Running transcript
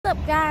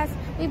up, guys?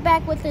 We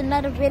back with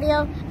another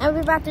video, and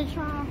we're about to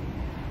try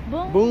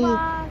Boom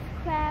Bob's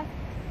Craft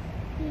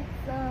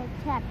Pizza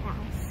Tap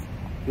House.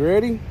 You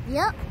ready?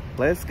 Yep.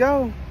 Let's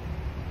go.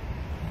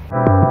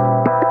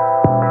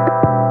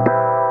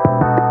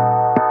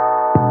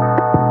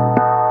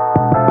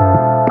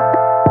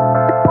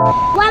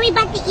 What are we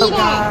about to eat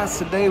Guys,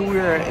 today we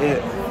are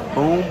at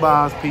Boom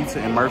Bob's Pizza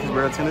in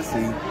Murfreesboro,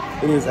 Tennessee.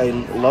 It is a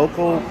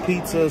local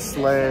pizza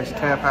slash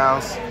tap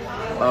house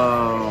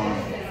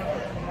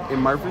in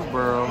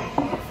Murfreesboro.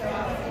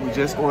 We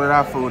just ordered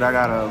our food. I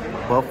got a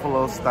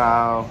buffalo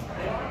style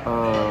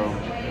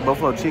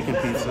buffalo chicken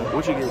pizza.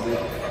 What you get, dude?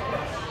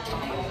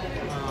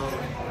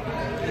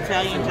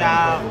 Italian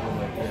job,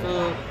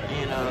 soup,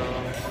 and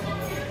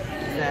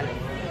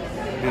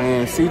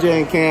And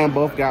CJ and Cam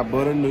both got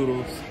butter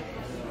noodles.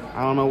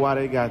 I don't know why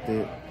they got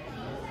that,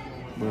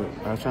 but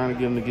I was trying to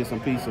get them to get some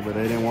pizza, but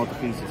they didn't want the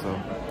pizza, so.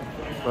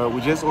 But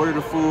we just ordered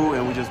the food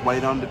and we just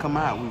wait on them to come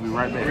out. We'll be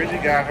right back.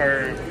 Bridget got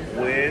her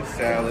wedge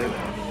salad.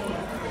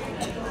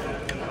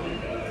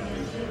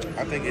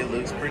 I think it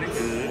looks pretty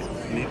good.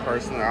 Me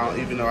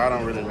personally, even though I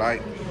don't really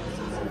like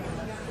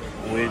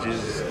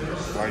wedges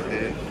like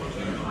that.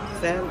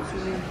 salads, you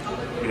mean?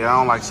 Yeah, I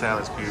don't like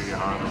salads, period,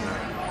 hardly.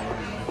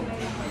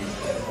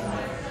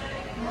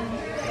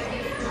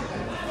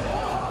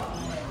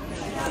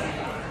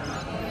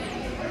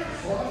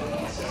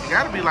 It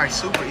gotta be like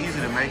super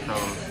easy to make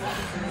those.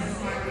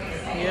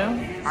 Yeah.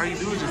 All you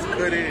do is just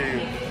cut it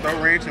and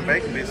throw ranch and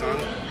bacon bits on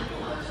it.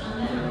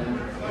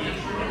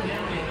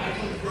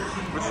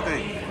 What you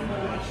think?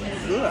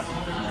 Good.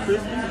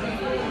 Crispy.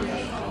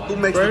 Who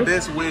makes the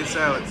best wedge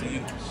salad to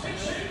you?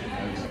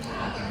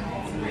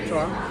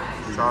 Char.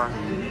 Char. I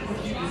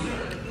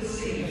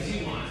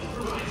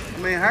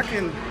mean, how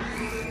can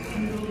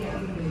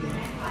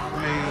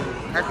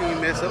you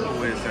mess up a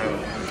wedge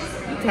salad?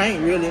 You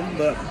can't really,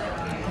 but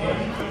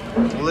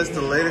unless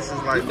the lettuce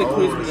is like the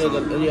old or crispy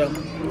something. yeah.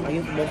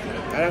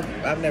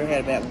 I've never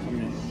had a bad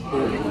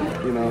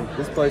one. You know,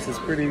 this place is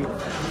pretty,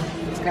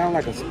 it's kind of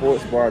like a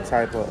sports bar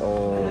type of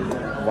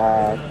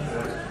vibe.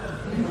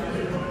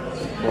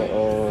 But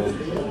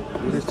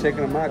we're just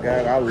checking them out,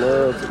 guys. I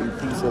love to eat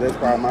pizza. That's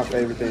probably my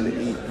favorite thing to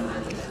eat.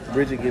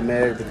 Bridget get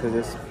mad because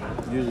that's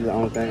usually the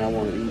only thing I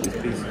want to eat is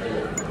pizza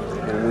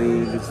and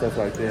wings and stuff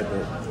like that.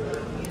 But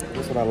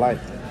that's what I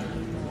like.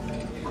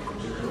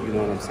 You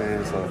know what I'm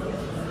saying? So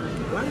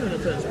Why are you in the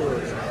touch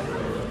stores?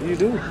 you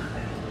do.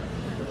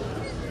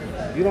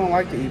 You don't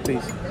like to eat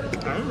pizza.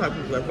 I don't like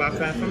pizza. That's why I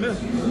found something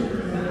else.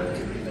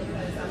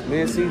 Me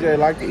and CJ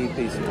like to eat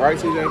pizza, right,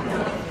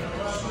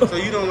 CJ? So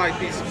you don't like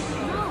pizza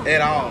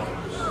at all?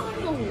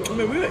 I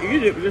mean, we'll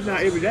eat it, but just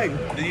not every day.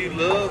 Do you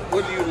love?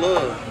 What do you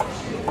love?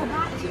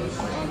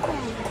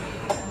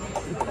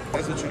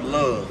 That's what you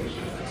love.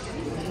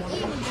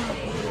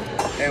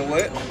 And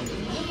what?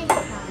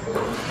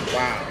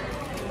 Wow.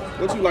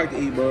 What you like to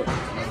eat, bud?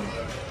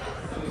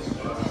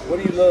 What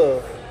do you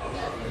love?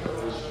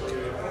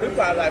 You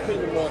probably like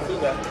pizza more too,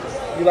 though.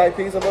 You like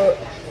pizza, bud?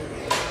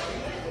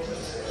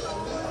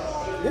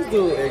 This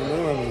dude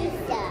ignoring me.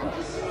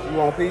 You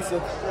want pizza?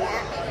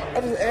 I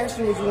just asked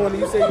you what you want.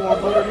 You said you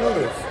want butter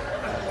noodles.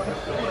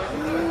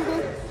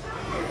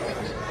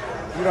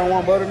 You don't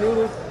want butter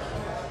noodles?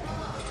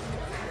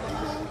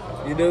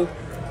 You do?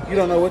 You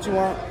don't know what you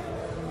want?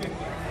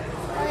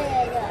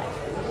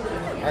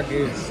 I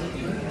guess.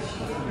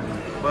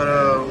 But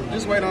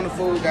just wait on the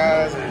food,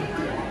 guys, and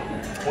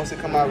once it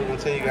come out, we're gonna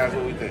tell you guys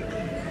what we think.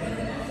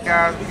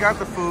 Guys, we got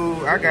the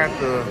food. I got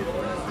the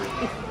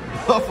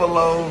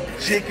buffalo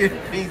chicken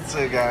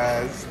pizza,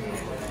 guys.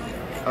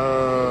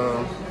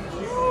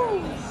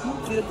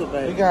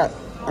 We got,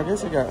 I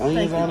guess it got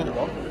onions on it.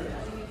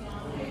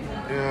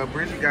 Yeah,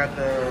 Bridget got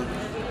the,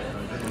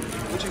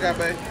 what you got,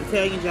 babe?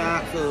 Italian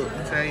job soup.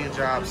 Italian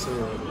job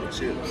soup with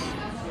chips.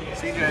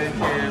 CJ and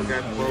Cam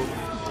got both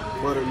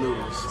butter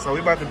noodles. So we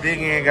about to dig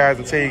in, guys,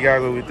 and tell you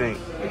guys what we think.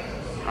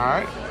 All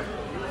right?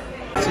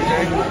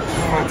 CJ,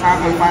 my top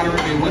and final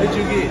review. What did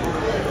you get?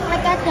 I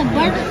got the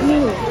butter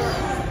noodles.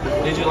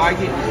 Did you like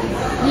it?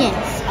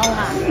 Yes, a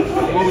lot.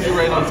 What would you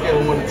rate on a scale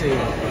of 1 to 10?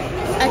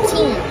 A 10.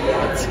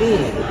 A 10.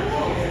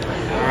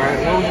 All right,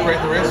 what would you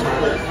rate the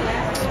restaurant?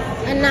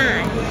 A 9. A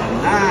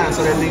 9,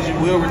 so that means you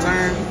will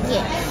return?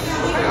 Yes.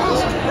 Okay,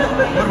 awesome.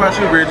 What about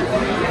you, Bridget?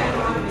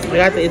 I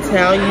got the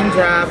Italian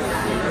job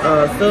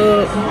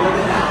sub.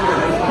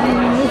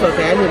 It's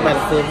okay, I did about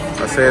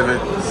a 7. A 7.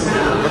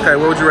 Okay,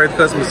 what would you rate the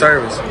customer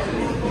service?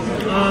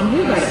 He's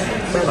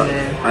about a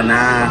 9. A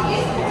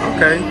 9.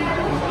 Okay.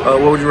 What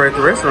would you rate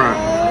the restaurant?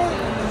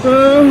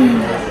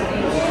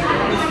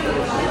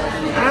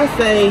 I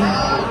say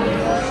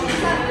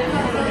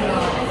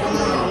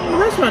the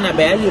restaurant not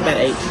bad. I give about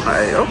 8.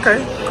 8. Okay,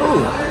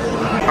 cool.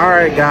 All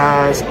right,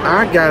 guys.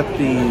 I got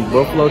the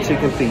buffalo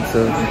chicken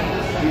pizza,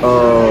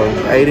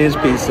 8-inch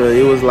pizza.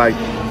 It was like,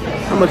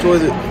 how much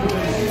was it?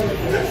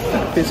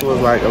 The pizza was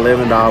like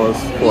 $11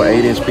 for an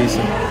 8-inch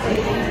pizza.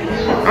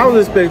 I was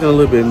expecting a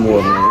little bit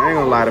more, man. I ain't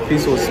gonna lie, the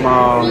pizza was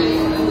small.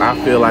 I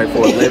feel like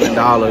for $11,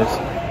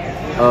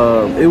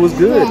 It was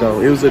good though.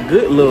 It was a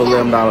good little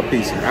 $11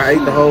 pizza. I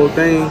ate the whole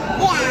thing.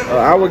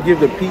 I would give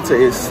the pizza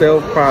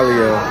itself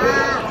probably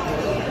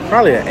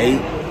an 8.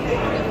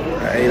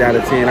 An 8 out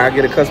of 10. I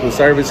get a customer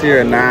service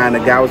here a 9. The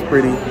guy was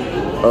pretty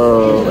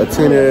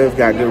attentive,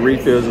 got good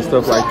refills and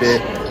stuff like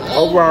that.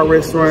 Overall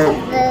restaurant,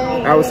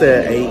 I would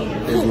say an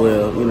 8 as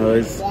well. You know,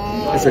 it's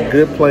a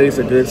good place,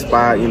 a good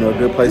spot, you know, a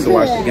good place to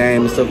watch the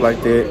game and stuff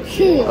like that.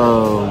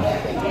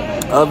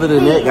 Other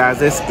than that, guys,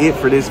 that's it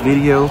for this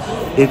video.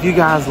 If you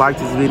guys like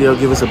this video,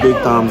 give us a big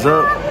thumbs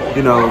up.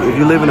 You know, if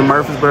you live in the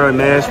Murfreesboro,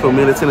 Nashville,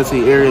 Middle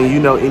Tennessee area, and you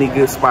know any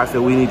good spots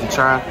that we need to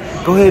try,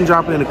 go ahead and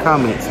drop it in the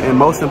comments. And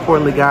most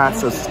importantly, guys,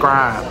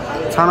 subscribe.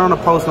 Turn on the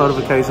post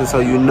notifications so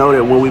you know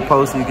that when we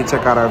post, you can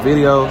check out our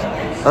videos.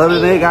 Other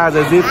than that, guys,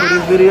 that's it for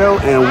this video.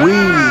 And we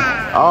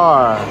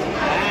are...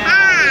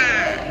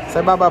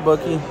 Say bye-bye,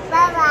 Bucky.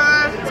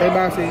 Bye-bye. Say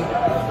bye, see.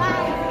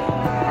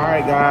 All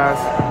right, guys.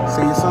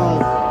 See you soon.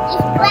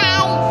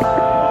 Bye.